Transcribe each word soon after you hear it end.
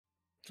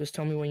Just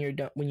tell me when you're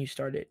done, when you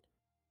started.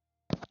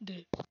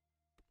 Did.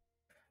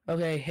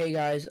 Okay, hey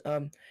guys.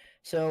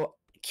 So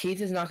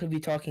Keith is not going to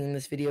be talking in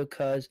this video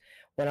because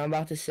what I'm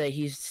about to say,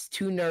 he's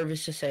too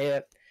nervous to say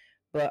it.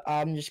 But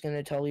I'm just going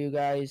to tell you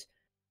guys.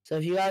 So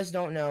if you guys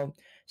don't know,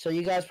 so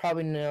you guys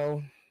probably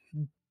know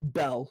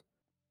Belle.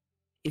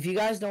 If you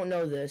guys don't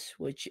know this,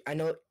 which I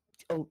know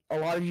a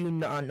lot of you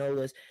not know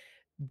this,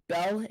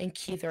 Belle and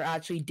Keith are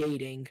actually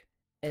dating,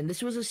 and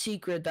this was a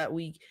secret that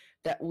we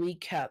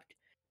kept.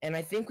 And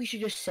I think we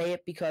should just say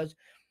it because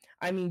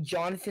I mean,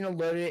 Jonathan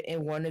alerted it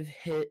in one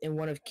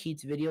of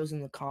Keith's videos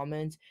in the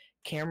comments.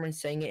 Cameron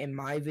saying it in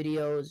my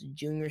videos.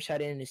 Junior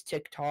said it in his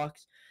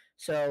TikToks.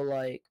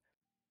 So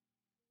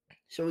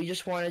we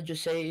just want to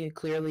just say it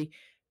clearly.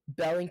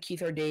 Belle and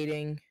Keith are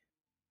dating.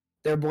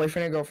 They're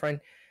boyfriend and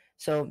girlfriend.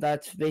 So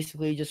that's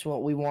basically just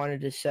what we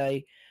wanted to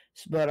say.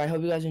 But I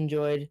hope you guys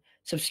enjoyed.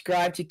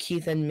 Subscribe to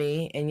Keith and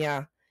me, and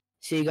yeah,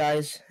 see you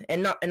guys,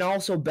 and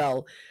also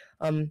Belle.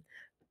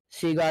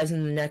 See you guys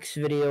in the next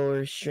video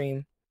or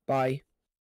stream. Bye.